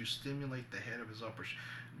mouth as you stimulate the head of his upper.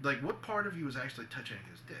 Like, what part of you is actually touching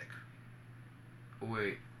his dick?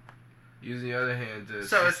 Wait. Using the other hand to.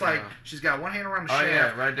 So it's like she's got one hand around the shaft. Oh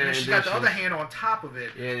yeah, right there. And she's got the other hand on top of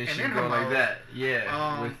it. Yeah, and she's going like that. Yeah.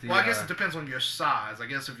 Well, I guess it depends on your size. I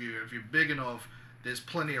guess if you're big enough, there's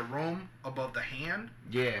plenty of room above the hand.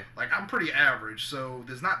 Yeah. Like, I'm pretty average, so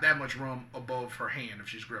there's not that much room above her hand if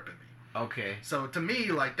she's gripping me. Okay. So to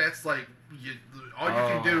me, like, that's like all you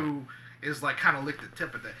can do is like kind of lick the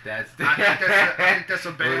tip of that. I think that's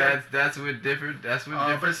a bad. Well, that's what different. That's what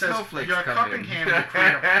different snowflakes your come cupping in. hand will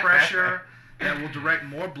create a pressure that will direct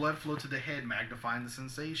more blood flow to the head, magnifying the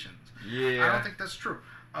sensations. Yeah. I don't think that's true.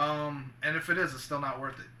 And if it is, it's still not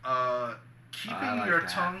worth it. Keeping your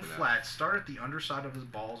tongue flat, start at the underside of his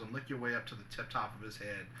balls and lick your way up to the top of his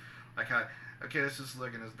head. Like, okay, that's just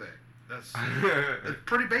licking his dick. That's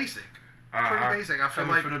pretty basic. Pretty basic. I feel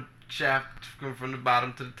like from the shaft, from the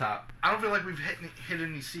bottom to the top. I don't feel like we've hit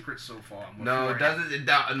any secrets so far. No, it doesn't.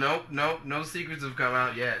 Nope. No secrets have come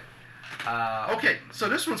out yet. Okay, so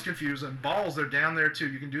this one's confusing. Balls, they're down there too.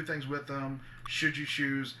 You can do things with them. Should you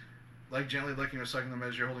choose, like gently licking or sucking them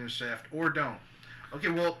as you're holding the shaft, or don't. Okay,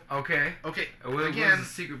 well. Okay. What Again, was the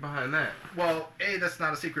secret behind that? Well, A, that's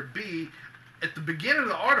not a secret. B, at the beginning of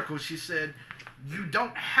the article, she said, you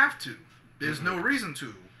don't have to. There's no reason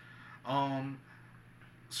to.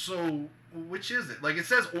 So, which is it? Like, it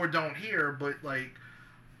says or don't here, but, like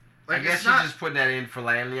I guess she's just putting that in for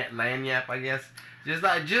lanyap, I guess. You don't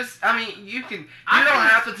have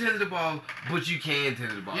to tend to the ball, but you can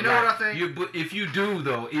tend to the ball. You know what I think? But if you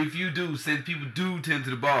do, since people do tend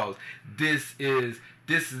to the balls, this is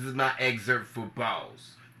my excerpt for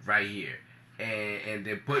balls right here,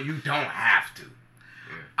 but you don't have to.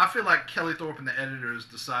 Yeah. I feel like Kelly Thorpe and the editors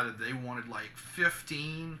decided they wanted like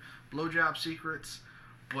 15 blowjob secrets,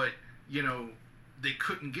 but they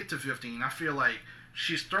couldn't get to 15. I feel like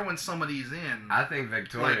she's throwing some of these in. I think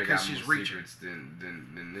Victoria got more secrets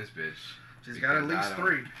than this bitch. She's got at least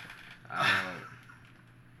 3.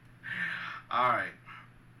 All right.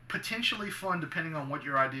 Potentially fun depending on what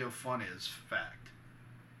your idea of fun is. Fact.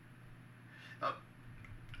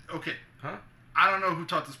 Okay. Huh? I don't know who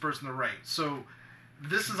taught this person to write. So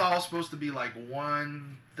this is all supposed to be like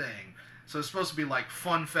one thing. So it's supposed to be like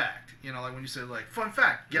fun fact. Like when you say like fun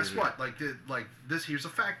fact, guess what? Like this here's a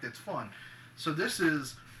fact that's fun. So this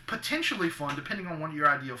is potentially fun, depending on what your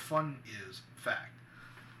idea of fun is. Fact.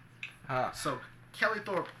 So Kelly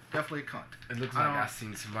Thorpe, definitely a cunt. It looks like I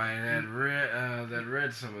seen somebody that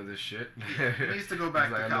read some of this shit. He needs to go back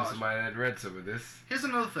to college. I know somebody that read some of this. Here's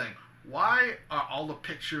another thing. Why are all the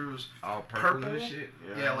pictures all purple? And shit?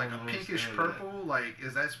 Yeah, like a pinkish purple. That. Like,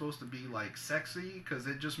 is that supposed to be like sexy? Because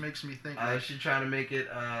it just makes me think. Is she trying to make it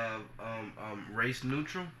race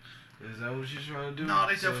neutral? Is that what she's trying to do? No,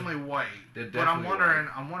 they're definitely white. But I'm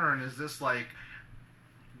wondering, is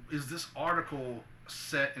this article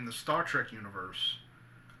set in the Star Trek universe?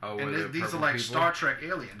 Oh, and these are like people? Star Trek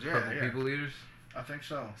aliens. Yeah, purple people eaters. I think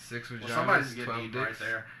so. 6 vaginas, somebody's getting 12 eaten dicks. right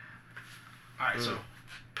there. All right, so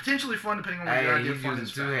potentially fun depending on what your idea of fun is.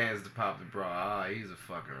 He's using 2 hands to pop the bra. He's a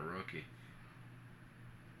fucking rookie.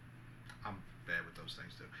 I'm bad with those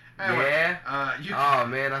things too. Anyway, yeah.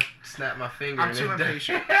 Man, I snapped my finger. I'm too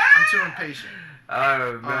impatient. I'm too impatient.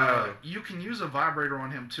 Oh no. You can use a vibrator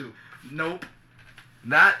on him too. Nope.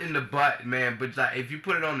 Not in the butt, man. But like, if you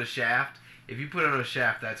put it on the shaft,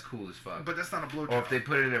 that's cool as fuck. But that's not a blowjob. Or if they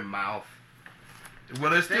put it in their mouth.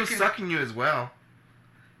 Well, they're still sucking you as well.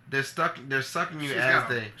 They're sucking you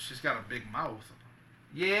She's got a big mouth.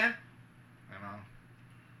 Yeah.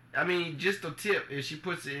 I mean, just a tip is she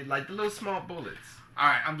puts it like the little small bullets. All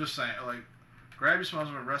right, I'm just saying, like, grab your smells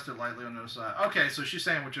and rest it lightly on the other side. Okay, so she's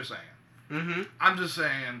saying what you're saying. Mm-hmm. I'm just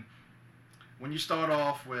saying, when you start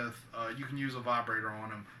off with, you can use a vibrator on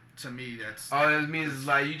them. To me, that's. All that means is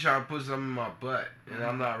like you trying to put something in my butt, and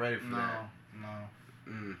I'm not ready for that. No.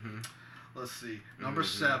 Mm-hmm. Let's see. Number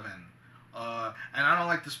 7. And I don't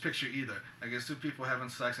like this picture either. Like, it's 2 people having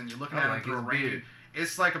sex, and you're looking at it through a rainy.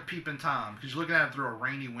 It's like a peeping Tom because you're looking at it through a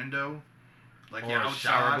rainy window, like you're outside.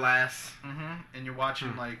 Shower glass. Mm-hmm. And you're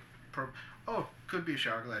watching like. Could be a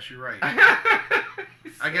shower glass. You're right.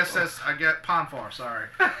 I get pond far. Sorry.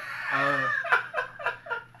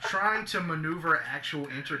 Trying to maneuver actual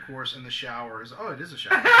intercourse in the shower is it is a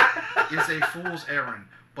shower. It's a fool's errand,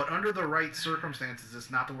 but under the right circumstances, it's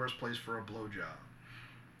not the worst place for a blowjob.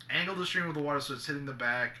 Angle the stream of the water so it's hitting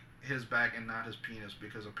his back, and not his penis,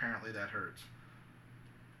 because apparently that hurts.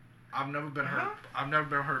 I've never been hurt. I've never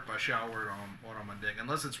been hurt by shower on my dick,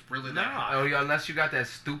 unless it's really that hot. Oh yeah, unless you got that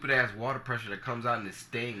stupid ass water pressure that comes out and it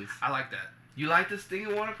stings. I like that. You like the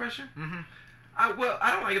stinging water pressure? Mm-hmm. I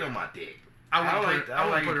don't like it on my dick. I don't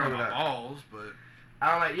put it on my balls, but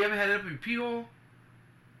I don't like. You ever had it up in your pee hole?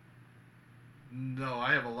 No,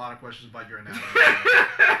 I have a lot of questions about your anatomy.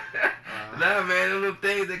 Nah, man, the little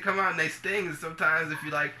things that come out and they sting, and sometimes if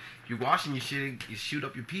you're washing your shit, you shoot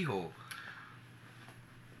up your pee hole.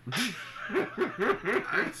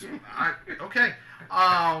 Okay.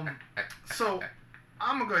 So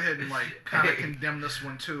I'm gonna go ahead and kind of condemn this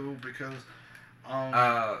one too, because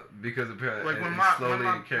apparently slowly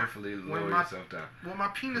and carefully lower yourself down. When my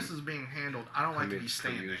penis is being handled, I don't like to be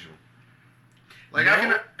standing. Like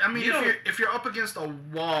if you're up against a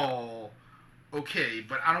wall, okay,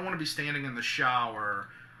 but I don't want to be standing in the shower.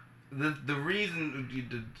 The reason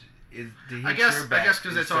is to hit I guess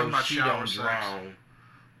because they're talking about shower sex.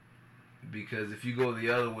 Because if you go the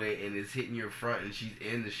other way and it's hitting your front and she's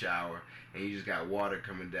in the shower and you just got water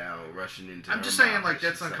coming down, rushing into I'm just saying,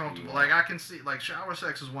 that's uncomfortable. I can see, shower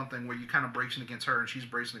sex is one thing where you kind of bracing against her and she's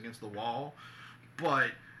bracing against the wall.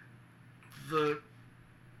 But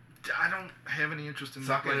I don't have any interest in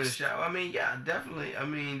sucking in the shower. I mean, yeah, definitely. I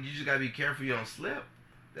mean, you just got to be careful you don't slip.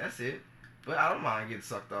 That's it. But I don't mind getting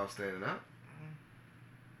sucked off standing up.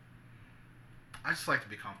 I just like to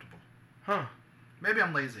be comfortable. Huh. Maybe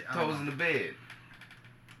I'm lazy. Toes in the bed.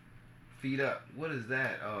 Feet up. What is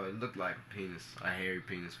that? Oh, it looked like a penis. A hairy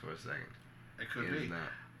penis for a second. It could It's be.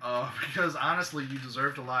 not. Because honestly, you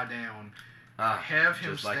deserve to lie down. Have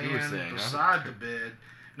him stand beside the bed.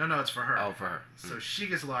 No, it's for her. Oh, for her. So she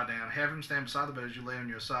gets to lie down. Have him stand beside the bed as you lay on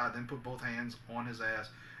your side. Then put both hands on his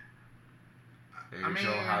ass. And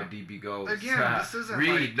control how deep he goes. Again, this isn't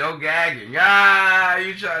Reed, no gagging.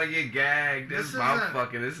 You trying to get gagged. This is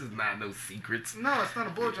not no secrets. No, it's not a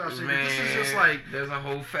blowjob secret. This is just like... There's a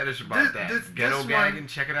whole fetish about that. Ghetto gagging,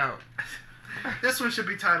 check it out. This one should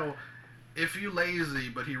be titled, If You Lazy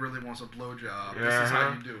But He Really Wants a Blowjob, This Is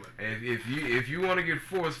How You Do It. If you want to get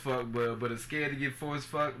force fucked, but are scared to get force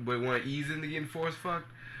fucked, but want to ease into getting force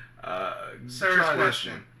fucked, serious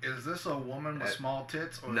question. Is this a woman with small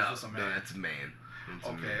tits, or is this a man? No, that's a man.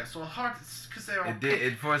 Okay, so hard because they are.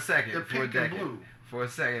 For a second. They're pink and blue. For a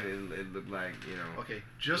second, it looked like, Okay,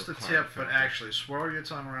 just a tip, but actually, swirl your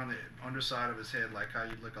tongue around the underside of his head like how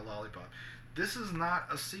you lick a lollipop. This is not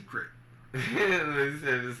a secret.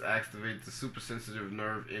 This activates the super sensitive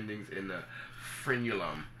nerve endings in the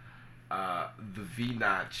frenulum, the V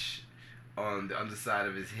notch on the underside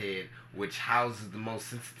of his head, which houses the most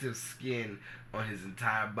sensitive skin on his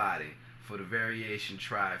entire body. For the variation,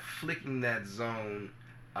 try flicking that zone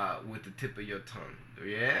with the tip of your tongue.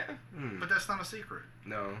 Yeah? But that's not a secret.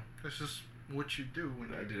 No. That's just what you do.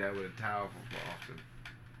 I do that with a towel for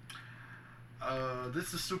often.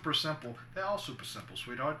 This is super simple. They're all super simple,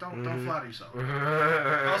 sweetheart. Don't flatter yourself.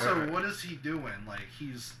 Also, what is he doing?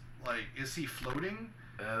 Is he floating?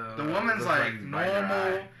 The woman's like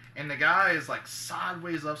normal, and the guy is like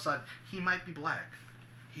sideways, upside. He might be black.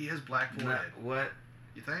 He has black forehead. What?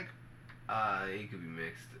 You think? He could be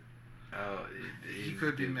mixed. He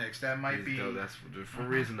could be mixed. That might be. That's for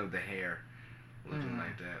reason of the hair, looking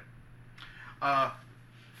like that.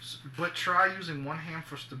 But try using one hand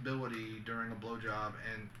for stability during a blowjob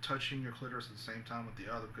and touching your clitoris at the same time with the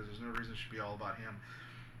other, because there's no reason it should be all about him.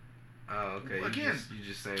 Oh, okay. Again, you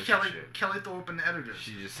just saying some shit. Kelly Thorpe and the editors.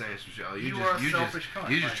 She's just saying some shit. Oh, you are a selfish cunt.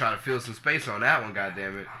 You just trying to fill some space on that one,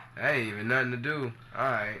 goddammit. That ain't even nothing to do.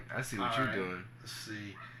 Alright, I see what you're doing. Let's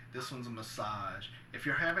see. This one's a massage. If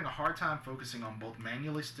you're having a hard time focusing on both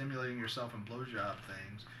manually stimulating yourself and blowjob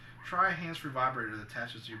things, try a hands-free vibrator that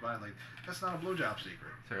attaches to your body. Like, that's not a blowjob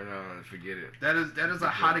secret. Turn it on and forget it. That is a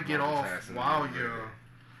how to get off while you're,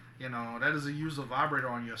 that is a use a vibrator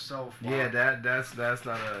on yourself. Yeah, that's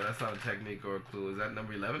not a technique or a clue. Is that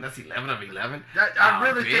number 11? That's 11 of 11. I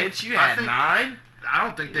really think you had 9. I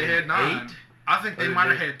don't think they had 9. 8. I think they might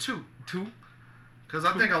have had 2. Because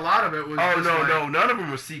I think a lot of it was. Oh no, none of them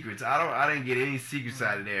were secrets. I didn't get any secrets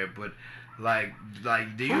out of there. But like,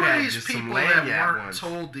 do you have just some lanyard ones? Who are these people that weren't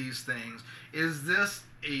told these things? Is this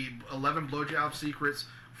a 11 blowjob secrets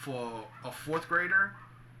for a 4th grader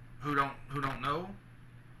who don't know?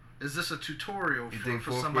 Is this a tutorial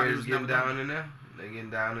for somebody who's getting never down in there? They getting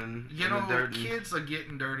down in the dirt. Kids are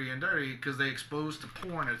getting dirty because they're exposed to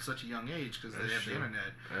porn at such a young age because they have the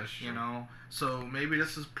internet. That's true. So maybe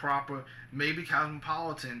this is proper. Maybe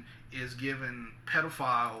Cosmopolitan is giving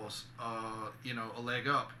pedophiles, a leg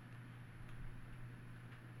up.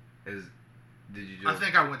 Did you? I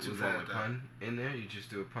think I went too far with that. Was that a pun in there? You just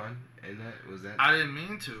do a pun in that? Was that? I didn't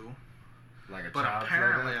mean to. Like a but child.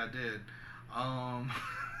 Apparently I did.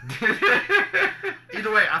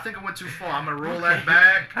 Either way, I think I went too far. I'm gonna roll that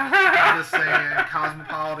back. I'm just saying,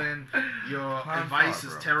 Cosmopolitan, your advice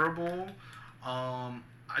is terrible. I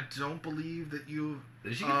don't believe that you.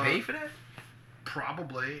 Did she get paid for that?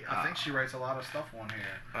 Probably. I think she writes a lot of stuff on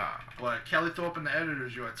here. But Kelly Thorpe and the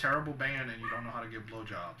editors, you're a terrible band and you don't know how to give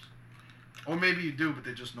blowjobs. Or maybe you do, but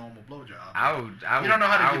they're just normal blowjobs. You don't know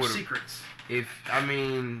how to give secrets. If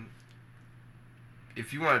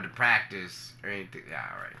you wanted to practice or anything,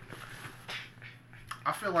 alright.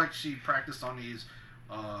 I feel like she practiced on these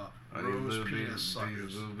rose penis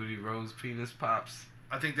suckers. These little bitty rose penis pops.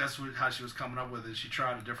 I think that's how she was coming up with it. She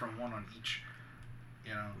tried a different one on each.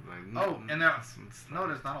 And that's not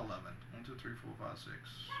 11. 1, 2, 3, 4, 5, 6.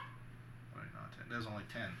 Wait, not 10. There's only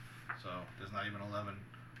 10. So there's not even 11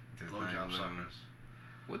 blowjob suckers.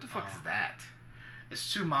 What the fuck is that?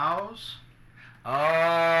 It's 2 miles.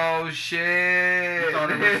 Oh shit! I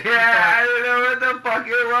didn't know what the fuck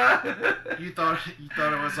it was. You thought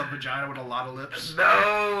it was a vagina with a lot of lips?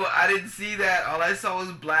 No, I didn't see that. All I saw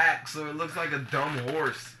was black, so it looks like a dumb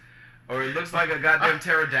horse, or it looks like a goddamn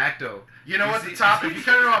pterodactyl. You know what? The top. If you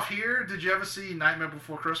cut it off here, did you ever see Nightmare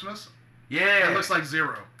Before Christmas? Yeah. It looks like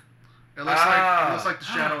Zero. It looks like the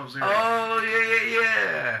shadow of Zero. Oh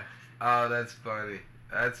yeah. Oh, that's funny.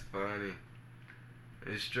 That's funny.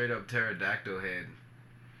 It's straight up pterodactyl head.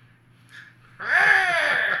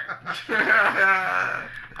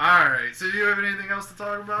 Alright, so do you have anything else to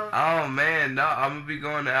talk about? Oh man, no, I'm gonna be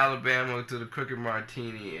going to Alabama to the Crooked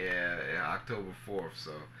Martini October 4th,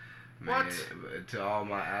 so man, to all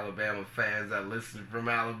my Alabama fans that listen from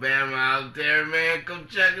Alabama out there, man, come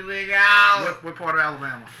check the nigga out. What part of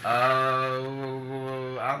Alabama?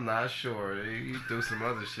 I'm not sure. He threw some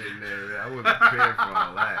other shit in there. I wasn't prepared for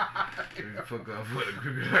all that. Fuck up what a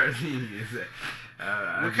Crooked Martini is.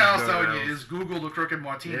 What Kyle's telling you is Google the Crooked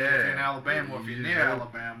Martini if you're in Alabama, if you're near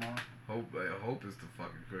Alabama. Hope it's the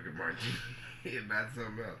fucking Crooked Martini. Not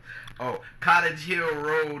something else. Oh, Cottage Hill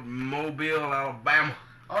Road, Mobile, Alabama.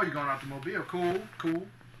 Oh, you're going out to Mobile. Cool.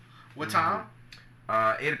 What time?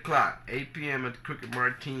 8 o'clock. 8 p.m. at the Crooked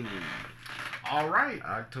Martini. All right.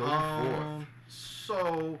 October 4th.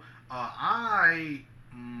 So, I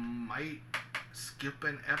might skip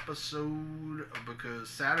an episode because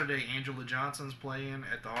Saturday Angela Johnson's playing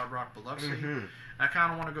at the Hard Rock Biloxi. Mm-hmm. I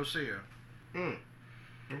kind of want to go see her.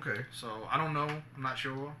 Okay. So I don't know. I'm not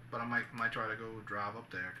sure, but I might try to go drive up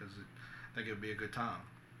there because I think it'd be a good time.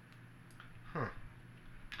 Huh.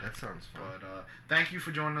 That sounds fun. But thank you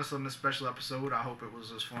for joining us on this special episode. I hope it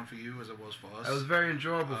was as fun for you as it was for us. It was very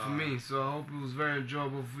enjoyable for me, so I hope it was very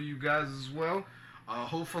enjoyable for you guys as well.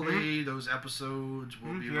 Hopefully those episoes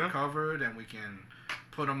will be recovered and we can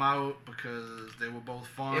put them out because they were both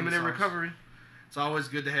fun. Imminent recovery. It's always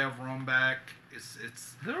good to have Rum back. It's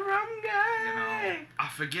the Rum guy. You know, I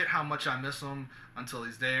forget how much I miss him until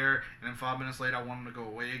he's there, and then 5 minutes later I want him to go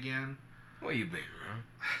away again. Where you been, Rum?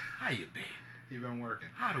 How you been? He been working.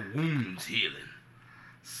 How the wounds healing?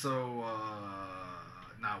 So,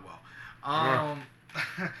 not well.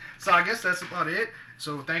 So I guess that's about it.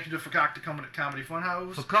 So thank you to Fakakta Comedy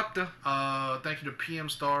Funhouse. Fakakta. Thank you to PM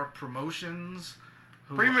Star Promotions.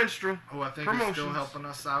 Pre-menstrual. Who I think is still helping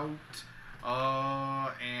us out.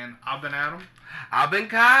 And I've been Adam. I've been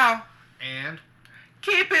Kyle. And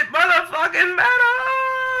keep it motherfucking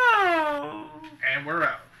metal. And we're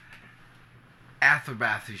out.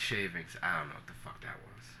 Atherbathy shavings. I don't know what the fuck that was.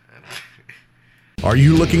 Are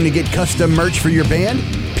you looking to get custom merch for your band?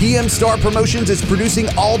 PM Star Promotions is producing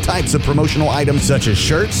all types of promotional items such as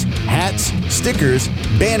shirts, hats, stickers,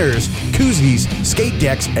 banners, koozies, skate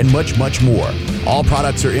decks, and much, much more. All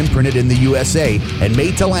products are imprinted in the USA and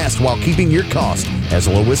made to last while keeping your cost as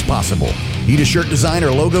low as possible. Need a shirt design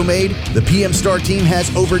or logo made? The PM Star team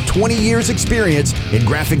has over 20 years experience in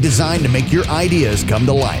graphic design to make your ideas come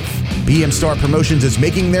to life. PM Star Promotions is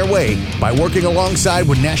making their way by working alongside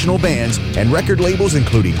with national bands and record labels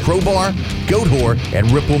including Crowbar, Goat Whore, and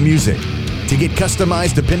Ripple Music. To get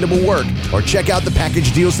customized, dependable work or check out the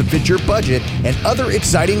package deals that fit your budget and other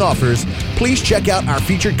exciting offers, please check out our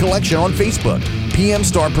featured collection on Facebook, PM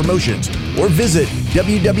Star Promotions, or visit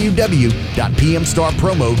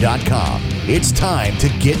www.pmstarpromo.com. It's time to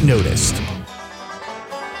get noticed.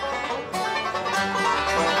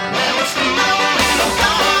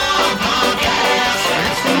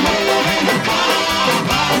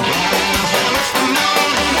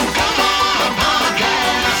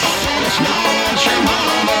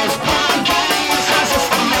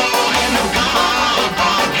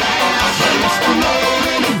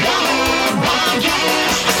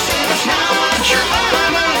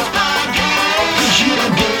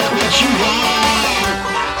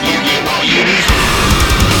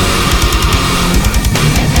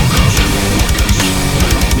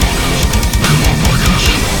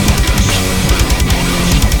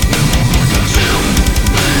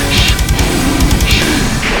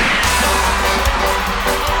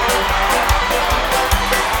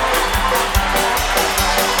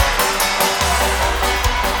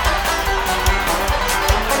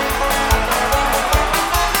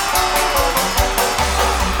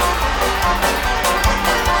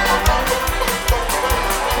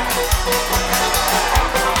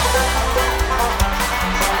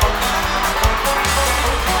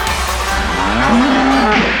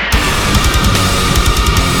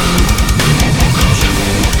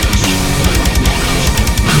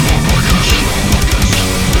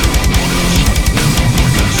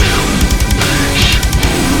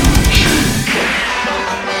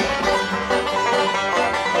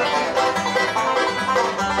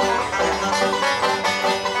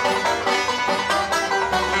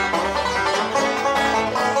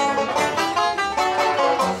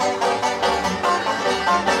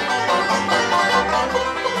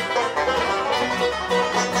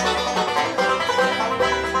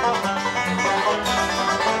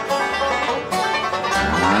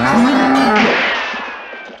 Wow.